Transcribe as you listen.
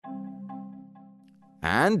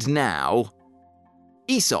And now,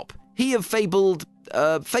 Aesop, he of fables,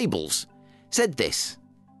 said this: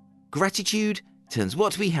 gratitude turns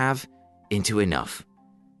what we have into enough.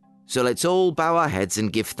 So let's all bow our heads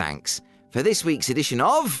and give thanks for this week's edition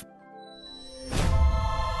of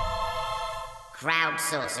Crowd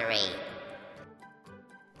Sorcery.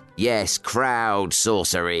 Yes, crowd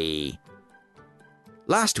sorcery.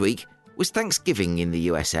 Last week was Thanksgiving in the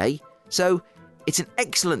USA, so it's an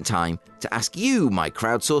excellent time to ask you, my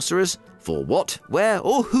crowd sorcerers, for what, where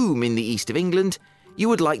or whom in the east of England you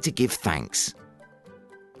would like to give thanks.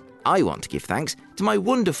 I want to give thanks to my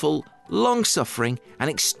wonderful, long-suffering and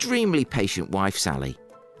extremely patient wife, Sally.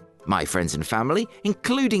 My friends and family,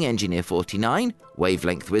 including Engineer 49,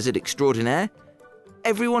 Wavelength Wizard Extraordinaire,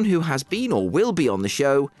 everyone who has been or will be on the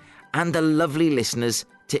show, and the lovely listeners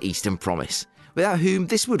to Eastern Promise, without whom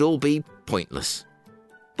this would all be pointless.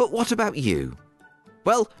 But what about you?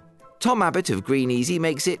 Well, Tom Abbott of Green Easy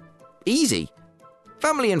makes it easy.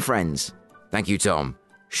 Family and friends. Thank you, Tom.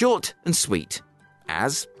 Short and sweet.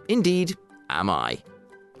 As, indeed, am I.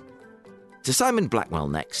 To Simon Blackwell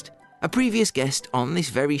next, a previous guest on this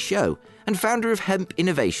very show and founder of Hemp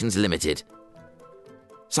Innovations Limited.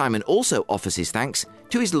 Simon also offers his thanks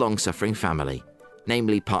to his long-suffering family,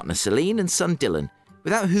 namely partner Celine and son Dylan,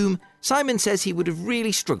 without whom Simon says he would have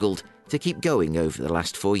really struggled to keep going over the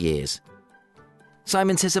last 4 years.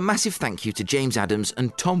 Simon says a massive thank you to James Adams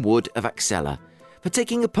and Tom Wood of Accela for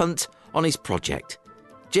taking a punt on his project.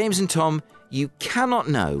 James and Tom, you cannot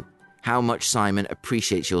know how much Simon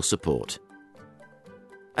appreciates your support.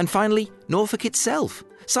 And finally, Norfolk itself.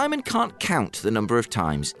 Simon can't count the number of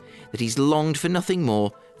times that he's longed for nothing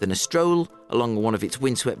more than a stroll along one of its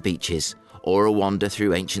windswept beaches or a wander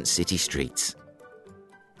through ancient city streets.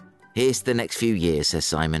 Here's to the next few years, says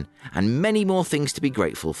Simon, and many more things to be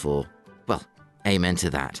grateful for. Well, amen to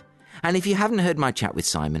that. And if you haven't heard my chat with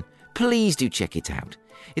Simon, please do check it out.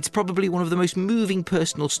 It's probably one of the most moving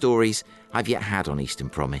personal stories I've yet had on Eastern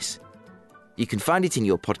Promise. You can find it in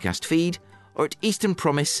your podcast feed or at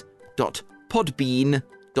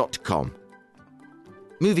easternpromise.podbean.com.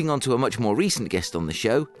 Moving on to a much more recent guest on the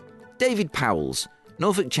show, David Powells,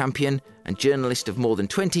 Norfolk champion and journalist of more than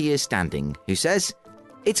 20 years standing, who says,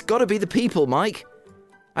 "It's got to be the people, Mike.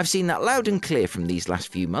 I've seen that loud and clear from these last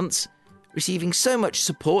few months, receiving so much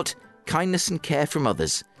support, kindness and care from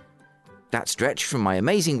others. That stretched from my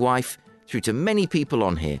amazing wife through to many people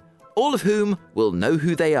on here, all of whom will know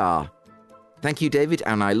who they are. Thank you, David,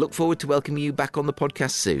 and I look forward to welcoming you back on the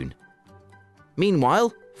podcast soon."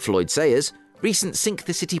 Meanwhile, Floyd Sayers, recent Sync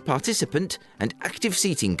the City participant and active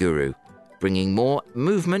seating guru, bringing more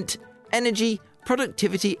movement, energy,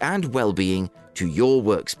 productivity and well-being to your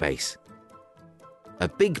workspace. A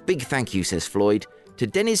big, big thank you, says Floyd, to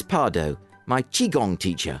Dennis Pardo, my Qigong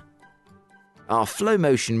teacher. Our flow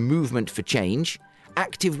motion movement for change,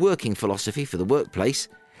 active working philosophy for the workplace,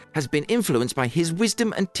 has been influenced by his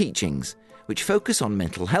wisdom and teachings, which focus on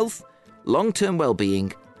mental health, long-term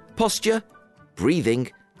well-being, posture, breathing,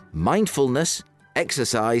 mindfulness,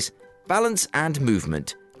 exercise, balance and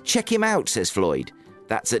movement. Check him out, says Floyd.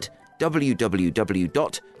 That's at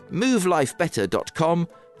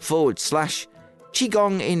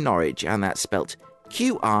www.movelifebetter.com/Qigong in Norwich, and that's spelt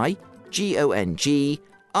QIGONGIN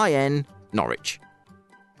Norwich.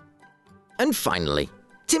 And finally,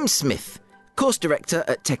 Tim Smith, course director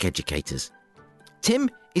at Tech Educators. Tim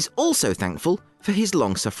is also thankful for his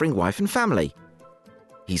long-suffering wife and family.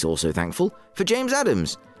 He's also thankful for James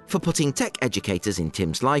Adams for putting Tech Educators in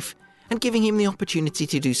Tim's life and giving him the opportunity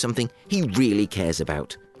to do something he really cares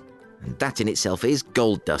about. And that in itself is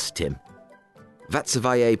gold dust, Tim.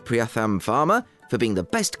 Vatsavaye Priyatham Pharma for being the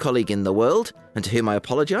best colleague in the world, and to whom I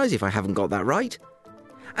apologise if I haven't got that right.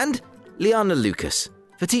 And Liana Lucas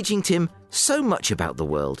for teaching Tim so much about the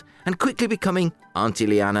world and quickly becoming Auntie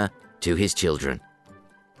Liana to his children.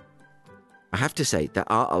 I have to say,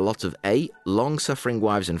 there are a lot of A, long-suffering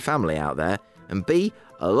wives and family out there, and B,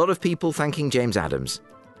 a lot of people thanking James Adams.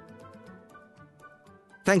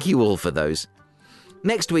 Thank you all for those.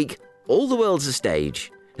 Next week, all the world's a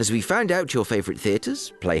stage, as we find out your favourite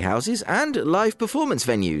theatres, playhouses and live performance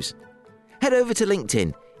venues. Head over to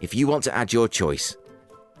LinkedIn if you want to add your choice.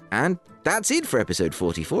 And that's it for episode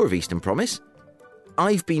 44 of Eastern Promise.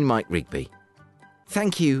 I've been Mike Rigby.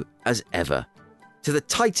 Thank you, as ever, to the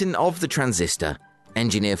titan of the transistor,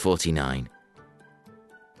 Engineer 49.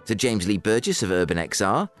 To James Lee Burgess of Urban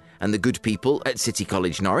XR and the good people at City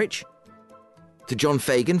College Norwich. To John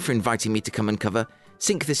Fagan for inviting me to come and cover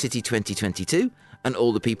Sync the City 2022 and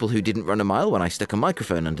all the people who didn't run a mile when I stuck a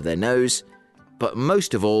microphone under their nose. But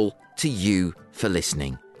most of all, to you for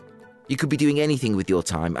listening. You could be doing anything with your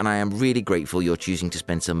time, and I am really grateful you're choosing to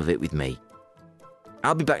spend some of it with me.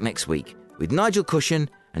 I'll be back next week with Nigel Cushion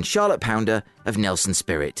and Charlotte Pounder of Nelson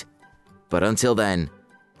Spirit. But until then,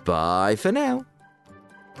 bye for now.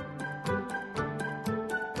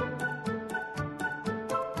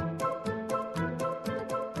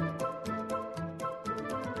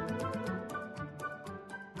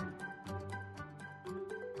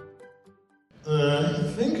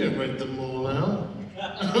 I think I read them all out.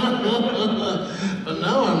 But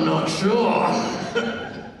now I'm not sure.